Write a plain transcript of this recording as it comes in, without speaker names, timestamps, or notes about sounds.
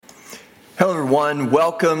Hello, everyone.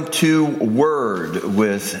 Welcome to Word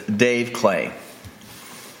with Dave Clay.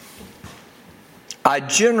 I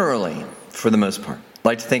generally, for the most part,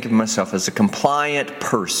 like to think of myself as a compliant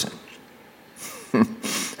person.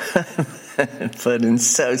 But in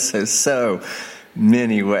so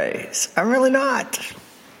many ways, I'm really not.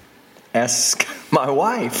 Ask my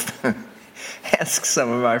wife. Ask some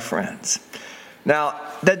of my friends. Now,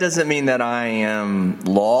 that doesn't mean that I am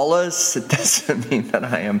lawless. It doesn't mean that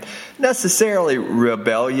I am necessarily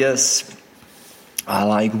rebellious. I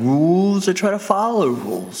like rules. I try to follow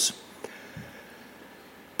rules.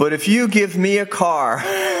 But if you give me a car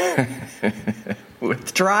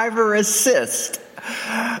with driver assist,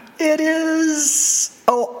 it is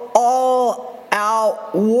an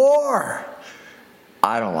all-out war.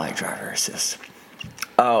 I don't like driver assist.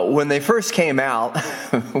 When they first came out,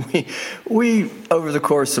 we over the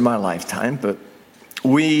course of my lifetime, but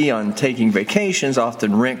we, on taking vacations,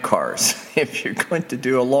 often rent cars. If you're going to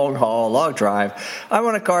do a long haul, long drive, I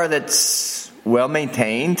want a car that's well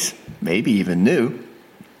maintained, maybe even new,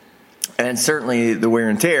 and certainly the wear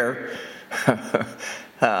and tear.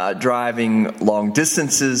 Driving long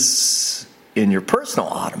distances in your personal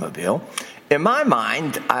automobile, in my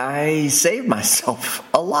mind, I save myself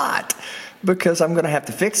a lot, because I'm going to have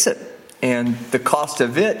to fix it. And the cost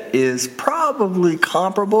of it is probably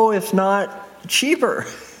comparable, if not cheaper.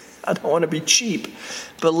 I don't want to be cheap,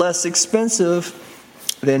 but less expensive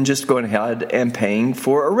than just going ahead and paying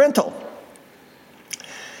for a rental.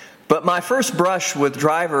 But my first brush with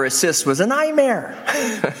driver assist was a nightmare.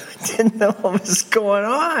 I didn't know what was going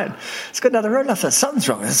on. I was going down the road and I thought, something's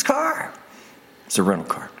wrong with this car. It's a rental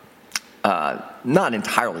car. Not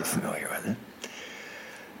entirely familiar with it.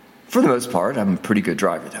 For the most part, I'm a pretty good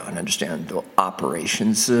driver, though, and understand the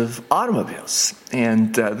operations of automobiles.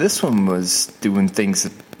 And this one was doing things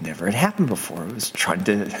that never had happened before. It was trying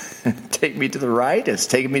to take me to the right. It was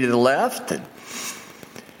taking me to the left. And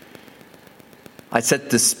I set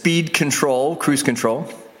the speed control, cruise control,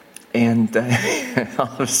 and all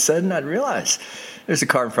of a sudden I'd realize there's a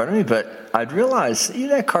car in front of me, but I'd realize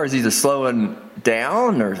that car's either slowing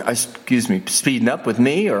down or, speeding up with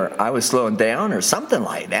me, or I was slowing down or something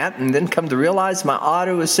like that, and then come to realize my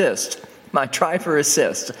auto assist, my driver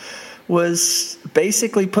assist, was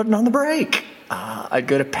basically putting on the brake. I'd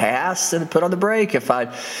go to pass and put on the brake. If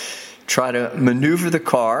I'd try to maneuver the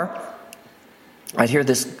car, I'd hear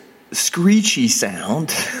this screechy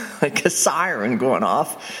sound, like a siren going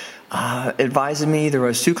off, advising me either I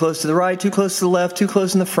was too close to the right, too close to the left, too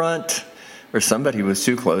close in the front, or somebody was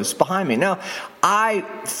too close behind me. Now, I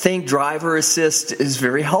think driver assist is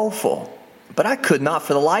very helpful, but I could not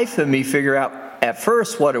for the life of me figure out at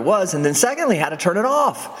first what it was, and then secondly, how to turn it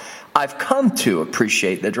off. I've come to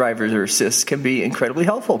appreciate that driver assist can be incredibly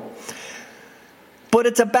helpful. But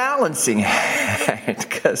it's a balancing act,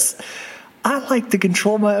 because I like to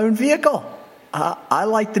control my own vehicle. I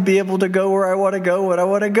like to be able to go where I want to go when I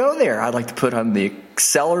want to go there. I like to put on the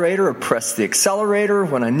accelerator or press the accelerator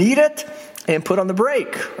when I need it, and put on the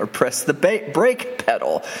brake or press the brake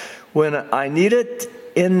pedal when I need it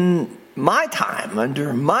in my time,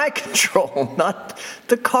 under my control, not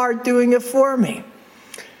the car doing it for me.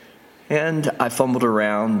 And I fumbled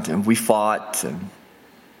around and we fought. And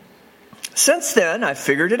since then, I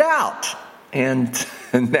figured it out. And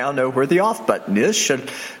now know where the off button is. Should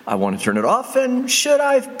I want to turn it off? And should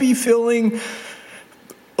I be feeling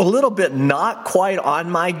a little bit not quite on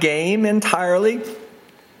my game entirely,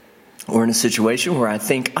 or in a situation where I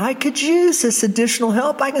think I could use this additional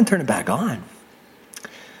help, I can turn it back on.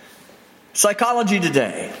 Psychology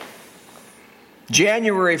Today,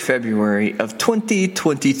 January, February of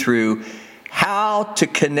 2023, how to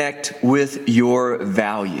connect with your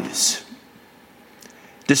values.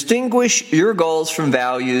 Distinguish your goals from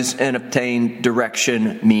values and obtain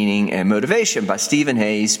direction, meaning, and motivation, by Stephen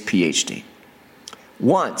Hayes, PhD.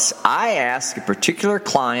 Once, I asked a particular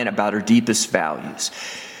client about her deepest values.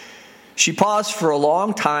 She paused for a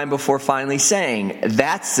long time before finally saying,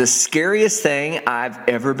 "That's the scariest thing I've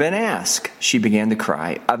ever been asked." She began to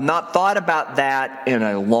cry. "I've not thought about that in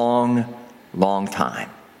a long time."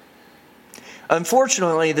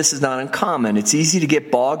 Unfortunately, this is not uncommon. It's easy to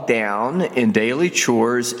get bogged down in daily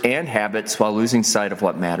chores and habits while losing sight of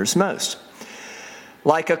what matters most.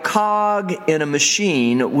 Like a cog in a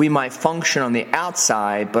machine, we might function on the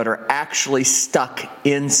outside but are actually stuck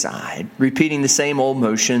inside, repeating the same old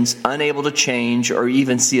motions, unable to change or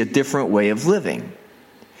even see a different way of living.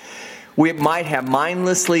 We might have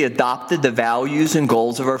mindlessly adopted the values and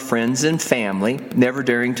goals of our friends and family, never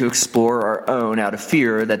daring to explore our own out of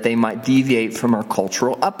fear that they might deviate from our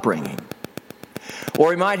cultural upbringing. Or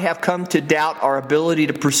we might have come to doubt our ability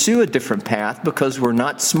to pursue a different path because we're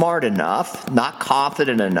not smart enough, not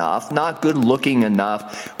confident enough, not good looking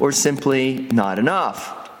enough, or simply not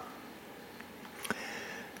enough.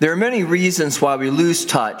 There are many reasons why we lose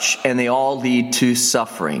touch, and they all lead to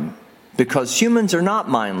suffering. Because humans are not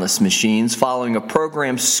mindless machines following a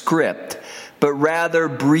programmed script, but rather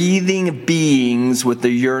breathing beings with a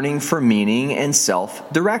yearning for meaning and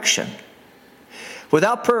self-direction.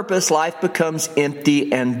 Without purpose, life becomes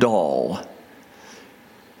empty and dull.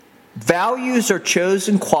 Values are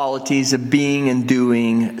chosen qualities of being and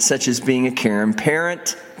doing, such as being a caring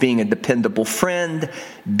parent, being a dependable friend,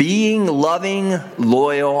 being loving,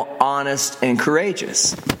 loyal, honest, and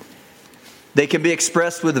courageous. They can be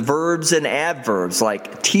expressed with verbs and adverbs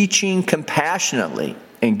like teaching compassionately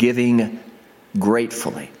and giving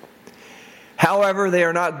gratefully. However, they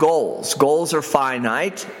are not goals. Goals are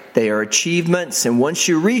finite. They are achievements, and once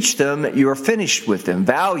you reach them, you are finished with them.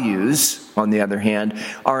 Values, on the other hand,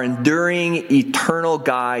 are enduring, eternal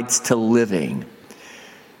guides to living.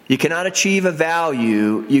 You cannot achieve a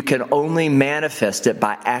value. You can only manifest it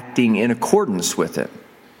by acting in accordance with it.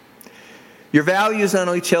 Your values not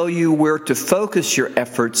only tell you where to focus your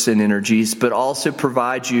efforts and energies, but also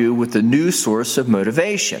provide you with a new source of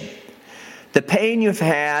motivation. The pain you've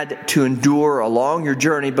had to endure along your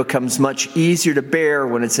journey becomes much easier to bear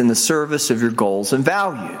when it's in the service of your goals and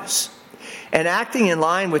values. And acting in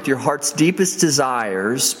line with your heart's deepest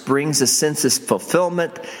desires brings a sense of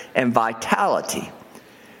fulfillment and vitality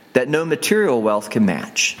that no material wealth can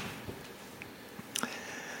match.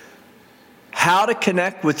 How to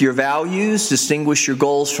connect with your values, distinguish your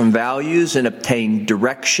goals from values, and obtain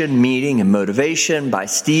direction, meaning, and motivation by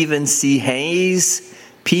Stephen C. Hayes,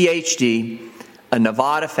 Ph.D., a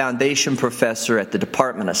Nevada Foundation professor at the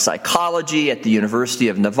Department of Psychology at the University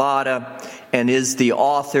of Nevada, and is the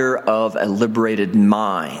author of A Liberated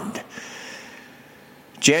Mind.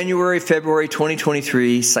 January, February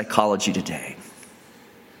 2023, Psychology Today.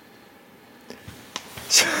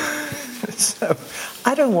 So,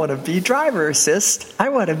 I don't want to be driver assist. I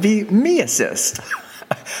want to be me assist.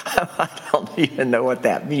 I don't even know what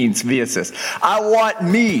that means, me assist. I want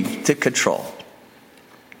me to control.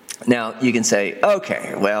 Now, you can say,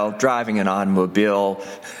 okay, well, driving an automobile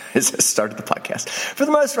is the start of the podcast. For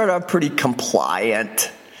the most part, I'm pretty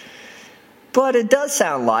compliant. But it does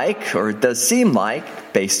sound like, or it does seem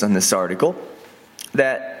like, based on this article,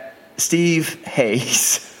 that Steve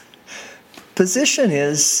Hayes' position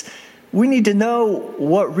is we need to know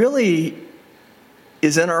what really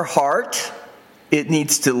is in our heart. It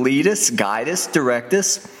needs to lead us, guide us, direct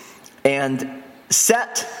us, and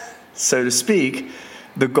set, so to speak,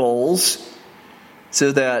 the goals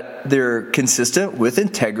so that they're consistent with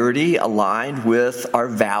integrity, aligned with our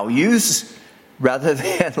values, rather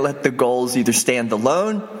than let the goals either stand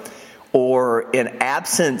alone or in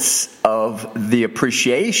absence of the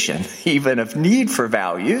appreciation, even of need for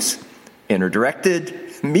values,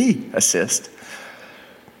 inner-directed, me assist,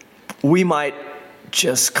 we might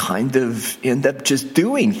just kind of end up just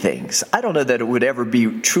doing things. I don't know that it would ever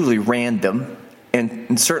be truly random.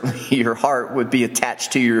 And certainly your heart would be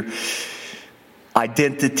attached to your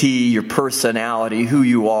identity, your personality, who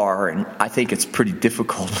you are. And I think it's pretty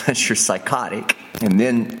difficult unless you're psychotic. And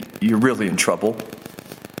then you're really in trouble.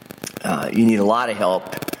 You need a lot of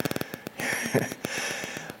help.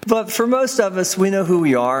 But for most of us, we know who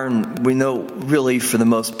we are. And we know really, for the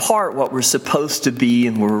most part, what we're supposed to be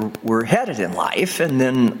and where we're headed in life. And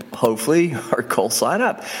then hopefully our goals line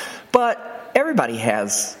up. But everybody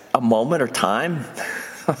has a moment or time,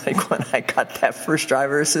 like when I got that first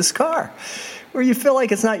driver assist car, where you feel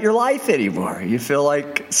like it's not your life anymore. You feel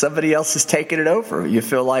like somebody else is taking it over. You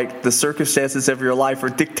feel like the circumstances of your life are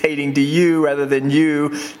dictating to you rather than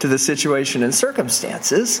you to the situation and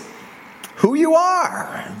circumstances. Who you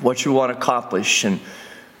are, what you want to accomplish, and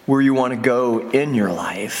where you want to go in your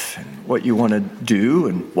life, and what you want to do,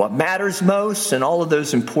 and what matters most, and all of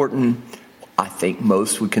those important, I think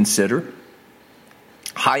most would consider,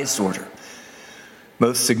 highest order,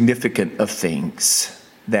 most significant of things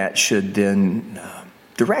that should then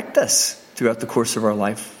direct us throughout the course of our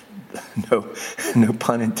life, no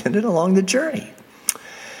pun intended, along the journey.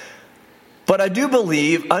 But I do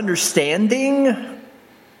believe understanding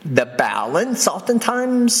the balance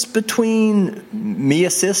oftentimes between me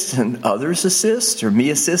assist and others assist, or me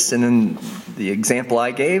assist and in the example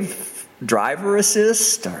I gave, driver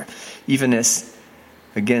assist, or even as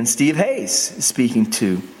again, Steve Hayes speaking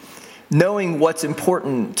to, knowing what's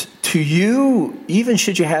important to you, even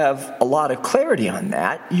should you have a lot of clarity on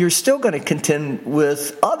that, you're still going to contend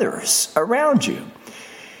with others around you.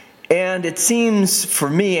 And it seems for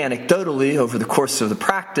me, anecdotally, over the course of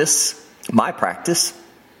my practice,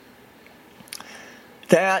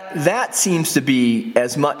 that seems to be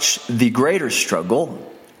as much the greater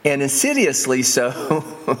struggle, and insidiously so,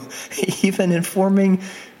 even informing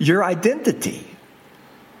your identity,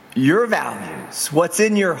 your values, what's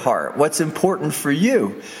in your heart, what's important for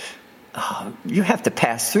you. You have to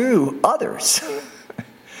pass through others.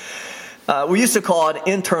 We used to call it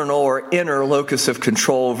internal or inner locus of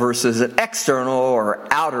control versus an external or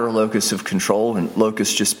outer locus of control, and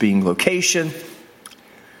locus just being location.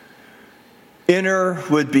 Inner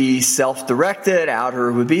would be self-directed, outer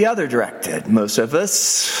would be other-directed. Most of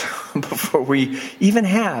us, before we even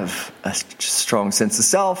have a strong sense of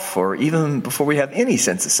self, or even before we have any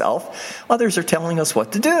sense of self, others are telling us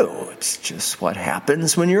what to do. It's just what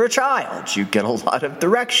happens when you're a child. You get a lot of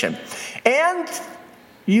direction. And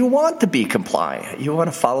you want to be compliant. You want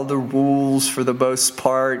to follow the rules for the most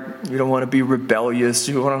part. You don't want to be rebellious.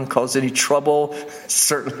 You don't want to cause any trouble.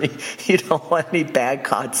 Certainly, you don't want any bad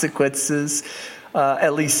consequences,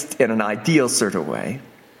 at least in an ideal sort of way.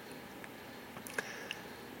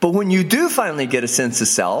 But when you do finally get a sense of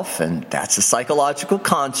self, and that's a psychological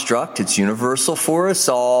construct, it's universal for us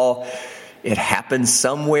all. It happens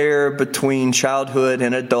somewhere between childhood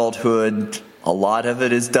and adulthood. A lot of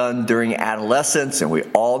it is done during adolescence, and we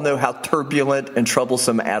all know how turbulent and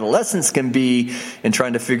troublesome adolescence can be in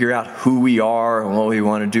trying to figure out who we are and what we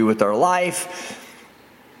want to do with our life.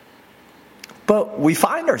 But we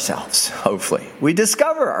find ourselves, hopefully. We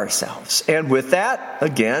discover ourselves. And with that,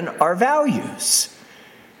 again, our values.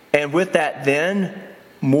 And with that, then,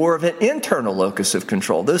 more of an internal locus of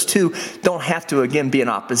control. Those two don't have to, again, be in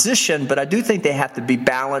opposition, but I do think they have to be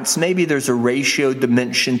balanced. Maybe there's a ratio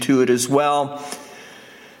dimension to it as well.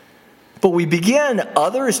 But we begin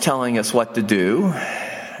others telling us what to do,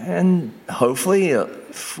 and hopefully,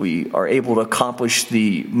 if we are able to accomplish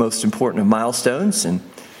the most important of milestones, and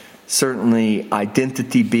certainly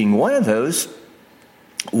identity being one of those,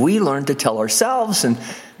 we learn to tell ourselves, and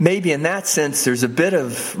maybe in that sense, there's a bit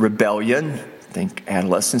of rebellion. I think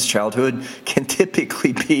adolescence, childhood can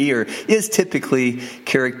typically be, or is typically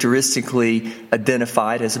characteristically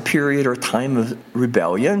identified as a period or time of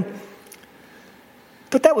rebellion.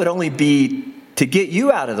 But that would only be to get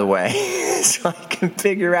you out of the way so I can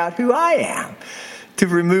figure out who I am, to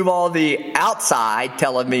remove all the outside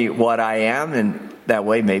telling me what I am, and that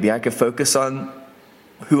way maybe I could focus on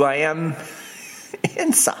who I am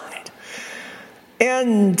inside.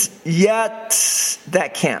 And yet,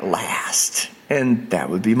 that can't last. And that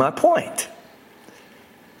would be my point.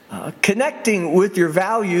 Connecting with your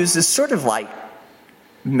values is sort of like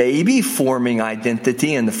maybe forming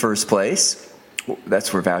identity in the first place.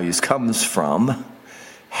 That's where values comes from.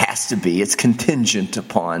 Has to be. It's contingent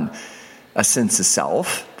upon a sense of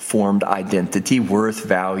self, formed identity, worth,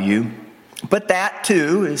 value. But that,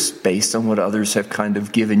 too, is based on what others have kind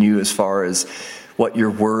of given you as far as what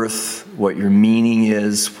your worth, what your meaning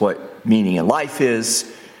is, what meaning in life is,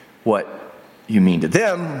 what you mean to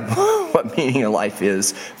them, what meaning in life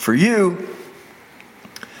is for you.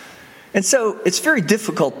 And so it's very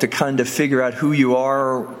difficult to kind of figure out who you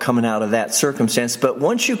are coming out of that circumstance. But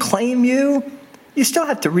once you claim you still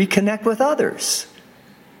have to reconnect with others.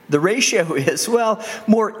 The ratio is,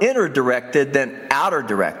 more inner-directed than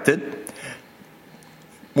outer-directed.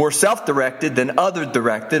 More self-directed than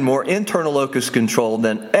other-directed, more internal locus control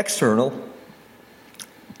than external.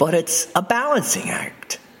 But it's a balancing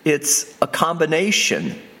act. It's a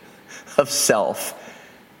combination of self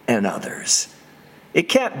and others. It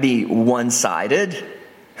can't be one-sided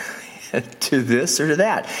to this or to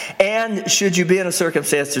that. And should you be in a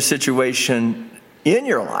circumstance or situation in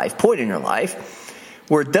your life, point in your life,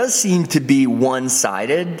 where it does seem to be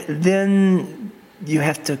one-sided, then you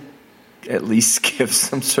have to at least give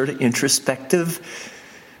some sort of introspective,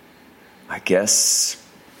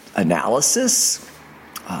 analysis,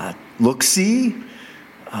 look-see,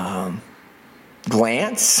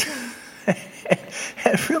 glance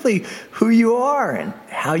at really who you are and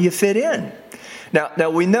how you fit in. Now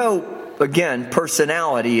we know, again,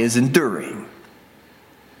 personality is enduring.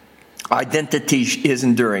 Identity is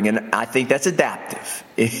enduring, and I think that's adaptive.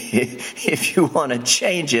 If you want to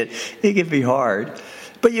change it, it can be hard.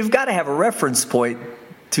 But you've got to have a reference point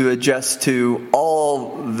to adjust to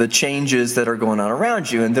all the changes that are going on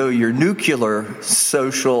around you. And though your nuclear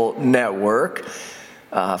social network,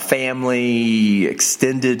 family,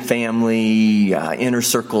 extended family, inner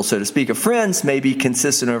circle, so to speak, of friends may be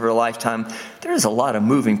consistent over a lifetime, there's a lot of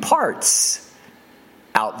moving parts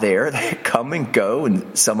out there that come and go,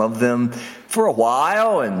 and some of them for a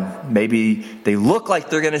while, and maybe they look like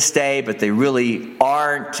they're going to stay, but they really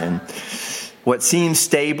aren't. And what seems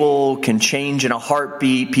stable can change in a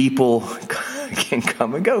heartbeat. People can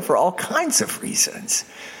come and go for all kinds of reasons.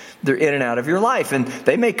 They're in and out of your life, and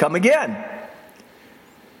they may come again.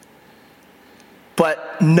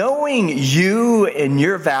 But knowing you and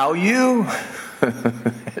your value,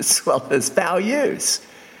 as well as values,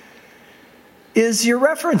 is your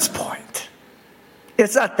reference point.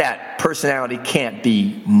 It's not that personality can't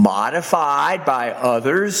be modified by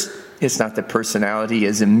others. It's not that personality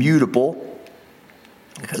is immutable,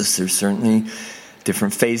 because there's certainly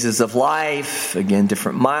different phases of life, again,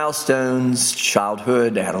 different milestones,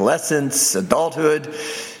 childhood, adolescence, adulthood,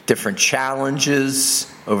 different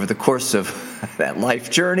challenges over the course of that life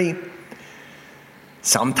journey.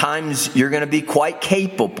 Sometimes you're going to be quite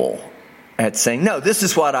capable at saying, no, this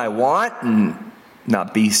is what I want, and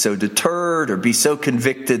not be so deterred or be so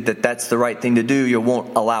convicted that that's the right thing to do. You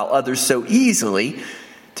won't allow others so easily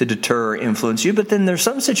to deter or influence you. But then there's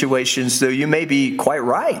some situations, though, you may be quite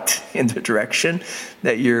right in the direction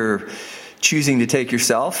that you're choosing to take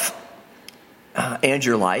yourself and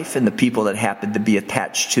your life and the people that happen to be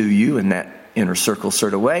attached to you in that inner circle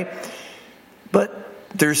sort of way. But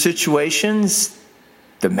there are situations,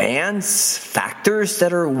 demands, factors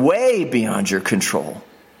that are way beyond your control,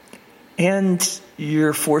 and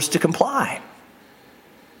you're forced to comply.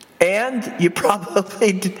 And you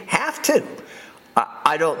probably have to.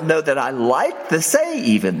 I don't know that I like to say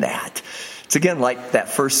even that. It's again like that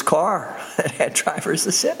first car that had driver's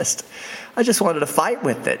assist. I just wanted to fight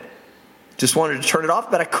with it. Just wanted to turn it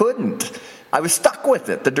off, but I couldn't. I was stuck with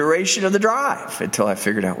it the duration of the drive until I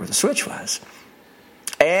figured out where the switch was.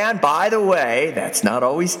 And by the way, that's not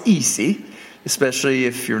always easy, especially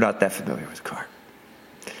if you're not that familiar with the car.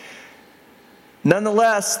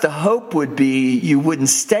 Nonetheless, the hope would be you wouldn't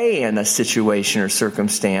stay in a situation or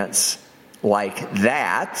circumstance like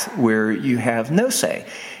that where you have no say.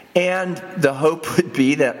 And the hope would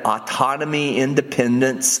be that autonomy,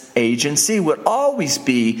 independence, agency would always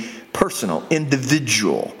be personal,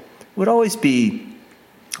 individual, would always be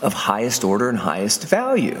of highest order and highest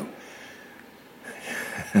value.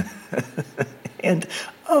 And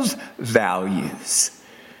of values.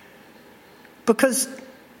 Because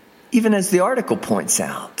even as the article points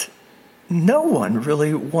out, no one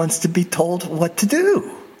really wants to be told what to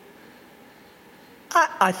do.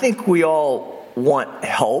 I think we all want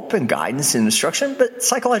help and guidance and instruction, but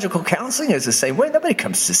psychological counseling is the same way. Nobody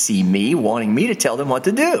comes to see me wanting me to tell them what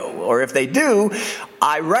to do. Or if they do,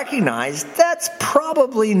 I recognize that's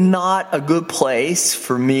probably not a good place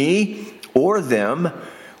for me or them,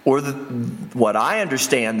 or what I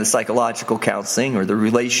understand the psychological counseling or the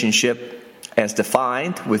relationship as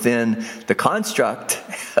defined within the construct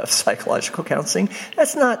of psychological counseling.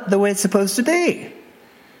 That's not the way it's supposed to be.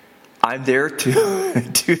 I'm there to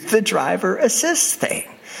do the driver assist thing.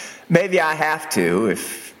 Maybe I have to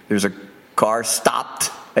if there's a car stopped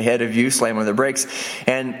ahead of you, slam on the brakes,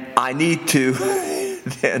 and I need to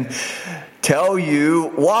then tell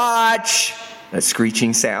you, watch, that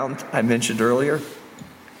screeching sound I mentioned earlier.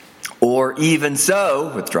 Or even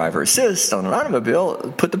so, with driver assist on an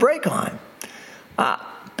automobile, put the brake on.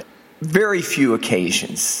 Very few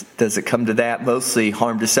occasions does it come to that. Mostly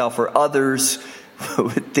harm to self or others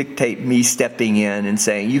would dictate me stepping in and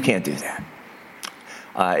saying, you can't do that.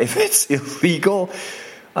 If it's illegal,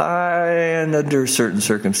 and under certain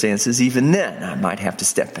circumstances, even then, I might have to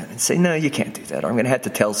step in and say, no, you can't do that. Or I'm going to have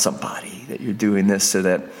to tell somebody that you're doing this so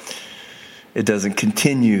that it doesn't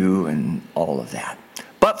continue and all of that.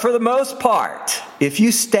 But for the most part, if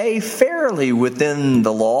you stay fairly within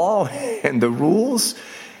the law and the rules,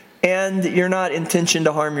 and you're not intention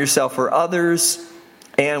to harm yourself or others,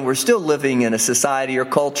 and we're still living in a society or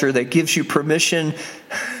culture that gives you permission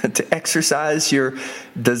to exercise your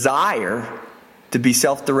desire to be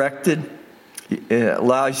self-directed, it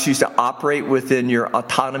allows you to operate within your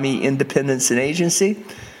autonomy, independence, and agency,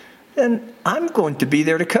 then I'm going to be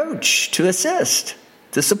there to coach, to assist,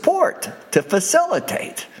 to support, to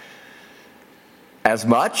facilitate as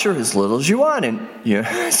much or as little as you want. And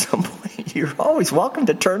at some point, you're always welcome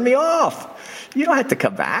to turn me off. You don't have to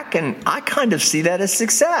come back. And I kind of see that as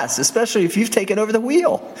success, especially if you've taken over the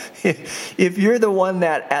wheel. If you're the one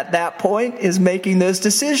that at that point is making those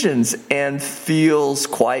decisions and feels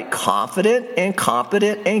quite confident and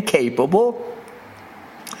competent and capable,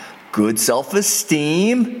 good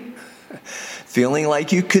self-esteem, feeling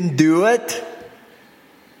like you can do it,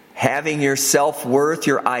 having your self-worth,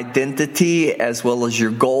 your identity, as well as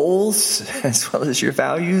your goals, as well as your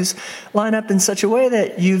values, line up in such a way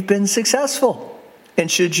that you've been successful And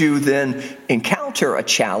should you then encounter a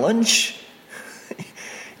challenge,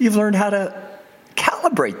 you've learned how to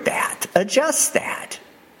calibrate that, adjust that.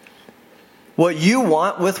 What you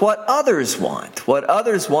want with what others want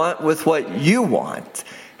with what you want.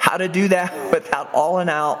 How to do that without all in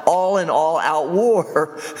all out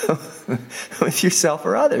war with yourself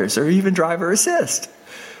or others, or even driver assist.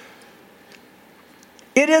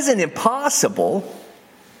 It isn't impossible.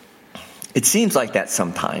 It seems like that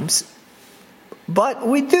sometimes. But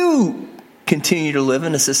we do continue to live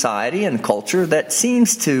in a society and culture that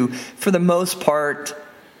seems to, for the most part,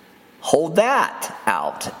 hold that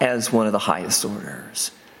out as one of the highest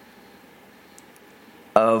orders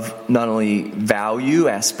of not only value,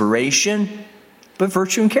 aspiration, but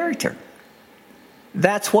virtue and character.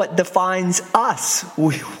 That's what defines us.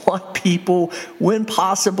 We want people, when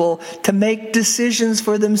possible, to make decisions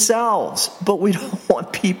for themselves, but we don't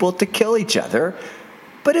want people to kill each other.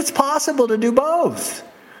 But it's possible to do both.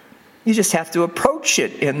 You just have to approach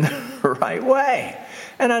it in the right way.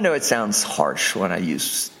 And I know it sounds harsh when I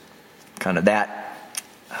use kind of that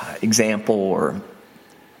example or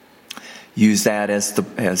use that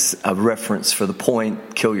as a reference for the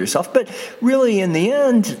point, kill yourself. But really, in the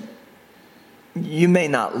end, you may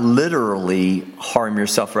not literally harm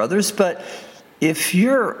yourself or others, but if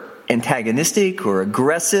you're antagonistic or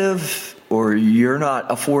aggressive, or you're not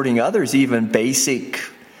affording others even basic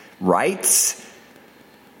rights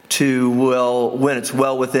to, well, when it's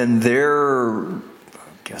well within their,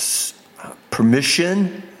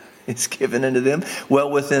 permission it's given unto them, well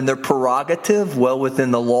within their prerogative, well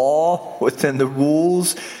within the law, within the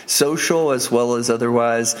rules, social as well as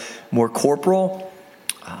otherwise more corporal,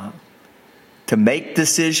 to make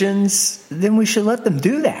decisions, then we should let them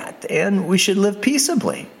do that. And we should live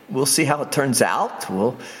peaceably. We'll see how it turns out.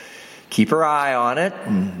 We'll keep our eye on it.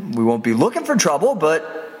 And we won't be looking for trouble,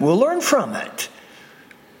 but we'll learn from it.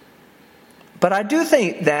 But I do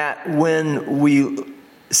think that when we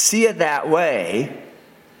see it that way,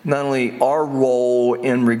 not only our role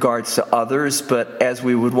in regards to others, but as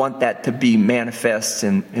we would want that to be manifest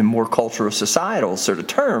in more cultural, societal sort of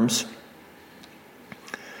terms,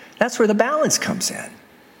 that's where the balance comes in.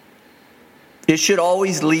 It should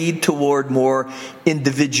always lead toward more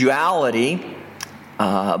individuality,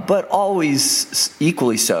 but always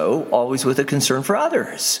equally so, always with a concern for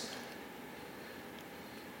others.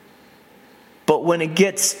 But when it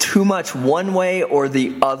gets too much one way or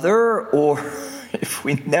the other, or if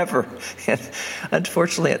we never, and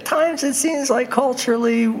unfortunately at times it seems like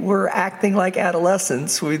culturally we're acting like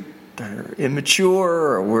adolescents. We're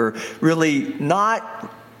immature, or we're really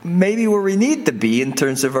not maybe where we need to be in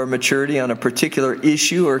terms of our maturity on a particular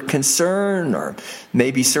issue or concern, or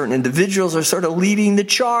maybe certain individuals are sort of leading the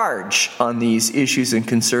charge on these issues and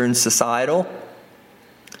concerns, societal.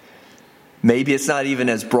 Maybe it's not even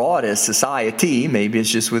as broad as society. Maybe it's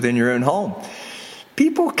just within your own home.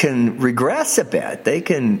 People can regress a bit. They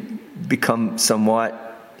can become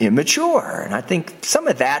somewhat immature. And I think some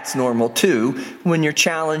of that's normal too. When you're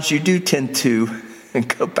challenged, you do tend to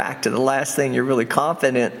go back to the last thing you're really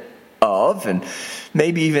confident of, and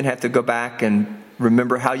maybe even have to go back and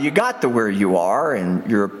remember how you got to where you are and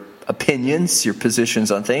your opinions, your positions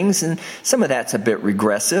on things. And some of that's a bit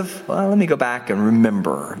regressive. Well, let me go back and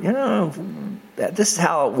remember, this is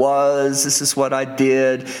how it was. This is what I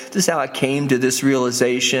did. This is how I came to this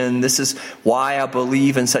realization. This is why I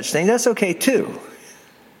believe in such things. That's okay too.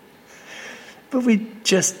 But we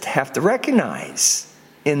just have to recognize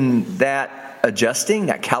in that adjusting,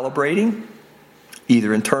 that calibrating,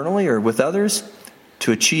 either internally or with others,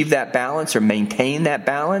 to achieve that balance or maintain that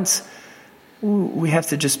balance, we have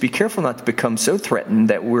to just be careful not to become so threatened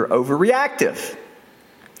that we're overreactive.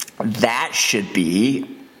 That should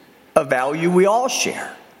be a value we all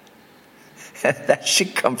share. That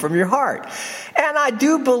should come from your heart. And I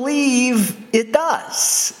do believe it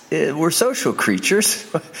does. We're social creatures.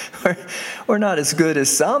 We're not as good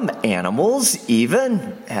as some animals,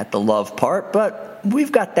 even at the love part, but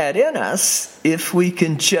we've got that in us if we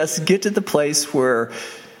can just get to the place where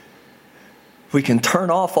we can turn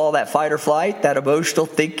off all that fight or flight, that emotional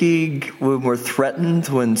thinking when we're threatened,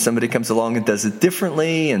 when somebody comes along and does it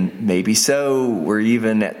differently. And maybe so, we're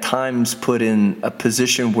even at times put in a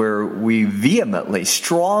position where we vehemently,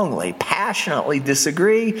 strongly, passionately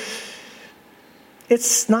disagree.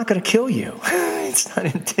 It's not going to kill you. It's not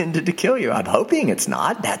intended to kill you. I'm hoping it's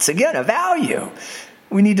not. That's, again, a value.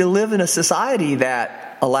 We need to live in a society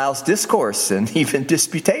that allows discourse and even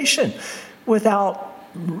disputation without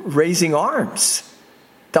raising arms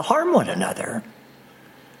to harm one another.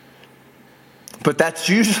 But that's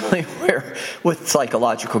usually where, with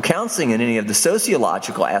psychological counseling and any of the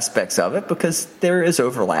sociological aspects of it, because there is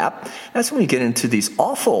overlap, that's when we get into these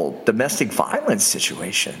awful domestic violence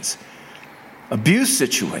situations, abuse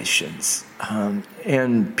situations,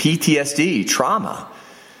 and PTSD, trauma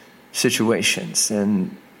situations,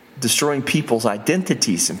 and destroying people's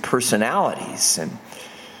identities and personalities, and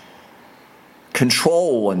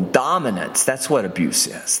control and dominance. That's what abuse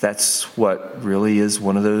is. That's what really is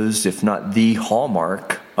one of those, if not the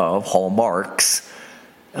hallmarks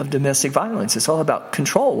of domestic violence. It's all about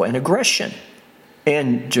control and aggression.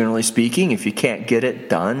 And generally speaking, if you can't get it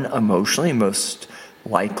done emotionally, most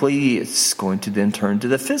likely it's going to then turn to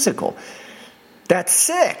the physical. That's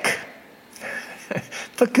sick.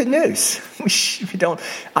 But good news.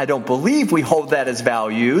 I don't believe we hold that as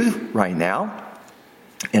value right now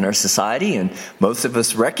in our society, and most of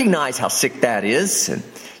us recognize how sick that is, and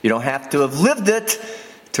you don't have to have lived it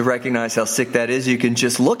to recognize how sick that is. You can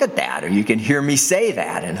just look at that, or you can hear me say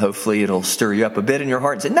that, and hopefully it'll stir you up a bit in your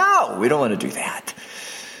heart and say, no, we don't want to do that.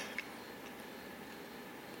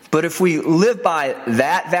 But if we live by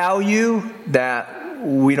that value, that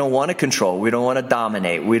we don't want to control, we don't want to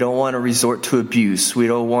dominate, we don't want to resort to abuse, we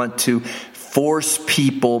don't want to force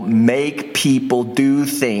people, make people do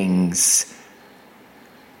things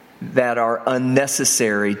that are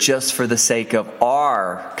unnecessary just for the sake of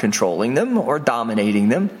our controlling them or dominating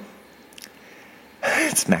them.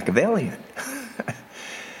 It's Machiavellian.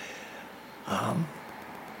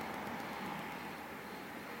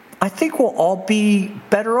 I think we'll all be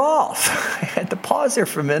better off. I had to pause there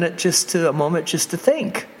for a moment just to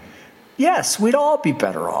think. Yes, we'd all be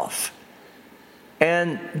better off.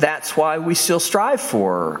 And that's why we still strive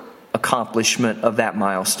for accomplishment of that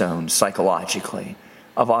milestone psychologically,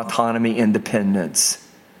 of autonomy, independence,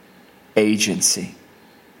 agency.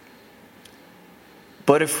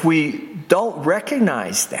 But if we don't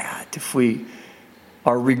recognize that, if we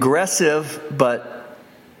are regressive but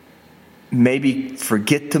maybe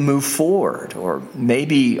forget to move forward, or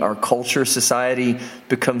maybe our culture, society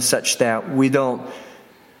becomes such that we don't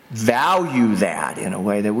value that in a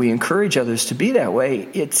way that we encourage others to be that way,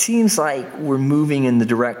 it seems like we're moving in the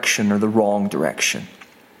direction or the wrong direction.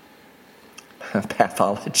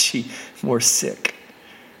 Pathology, more sick.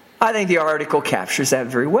 I think the article captures that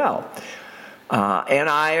very well. And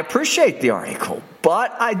I appreciate the article.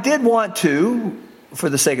 But I did want to, for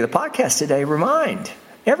the sake of the podcast today, remind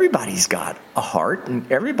everybody's got a heart and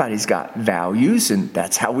everybody's got values, and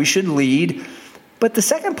that's how we should lead. But the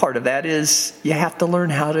second part of that is you have to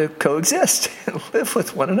learn how to coexist and live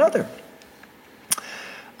with one another.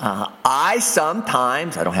 I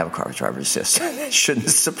don't have a car with driver's assistance. It shouldn't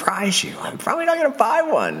surprise you. I'm probably not going to buy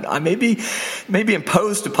one. I may be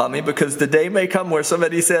imposed upon me, because the day may come where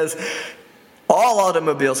somebody says all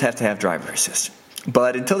automobiles have to have driver assistance.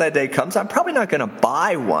 But until that day comes, I'm probably not going to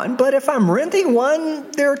buy one. But if I'm renting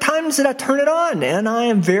one, there are times that I turn it on, and I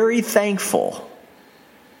am very thankful.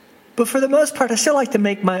 But for the most part, I still like to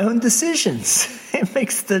make my own decisions. It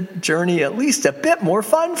makes the journey at least a bit more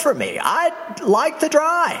fun for me. I like to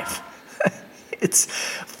drive. It's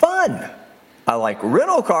fun. I like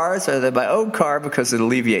rental cars rather than my own car, because it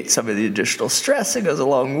alleviates some of the additional stress that goes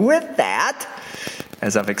along with that,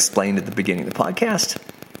 as I've explained at the beginning of the podcast.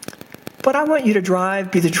 But I want you to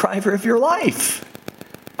be the driver of your life.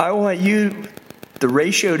 I want the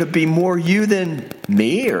ratio to be more you than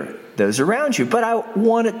me or those around you. But I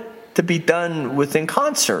want it to be done within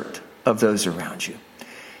concert of those around you.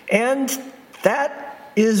 And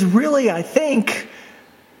that is really, I think,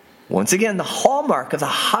 once again, the hallmark of the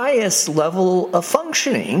highest level of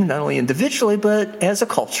functioning, not only individually, but as a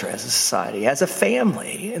culture, as a society, as a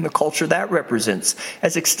family, and the culture that represents,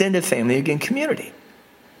 as extended family, again, community.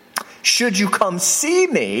 Should you come see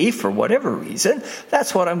me for whatever reason,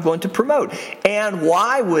 that's what I'm going to promote. And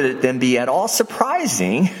why would it then be at all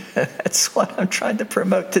surprising? That's what I'm trying to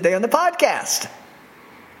promote today on the podcast.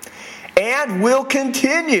 And will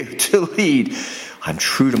continue to lead. I'm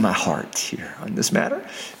true to my heart here on this matter.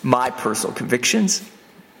 My personal convictions,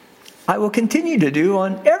 I will continue to do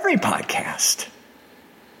on every podcast.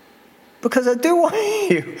 Because I do want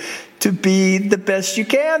you to be the best you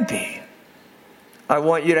can be. I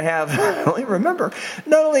want you to have, remember,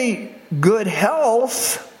 not only good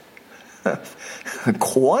health,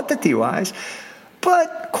 quantity-wise,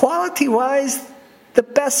 but quality-wise, the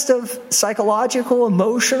best of psychological,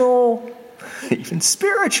 emotional, even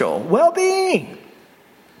spiritual well-being.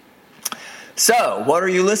 So, what are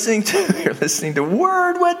you listening to? You're listening to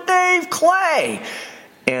Word with Dave Clay.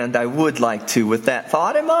 And I would like to, with that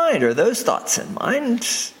thought in mind, or those thoughts in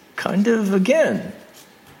mind, kind of, again,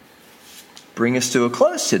 bring us to a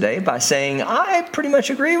close today by saying I pretty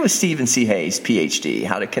much agree with Stephen C. Hayes, PhD,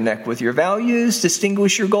 how to connect with your values,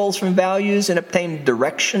 distinguish your goals from values, and obtain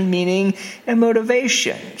direction, meaning, and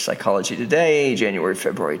motivation. Psychology Today, January,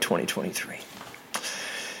 February 2023.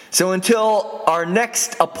 So until our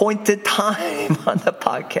next appointed time on the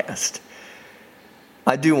podcast,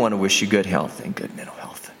 I do want to wish you good health and good mental health.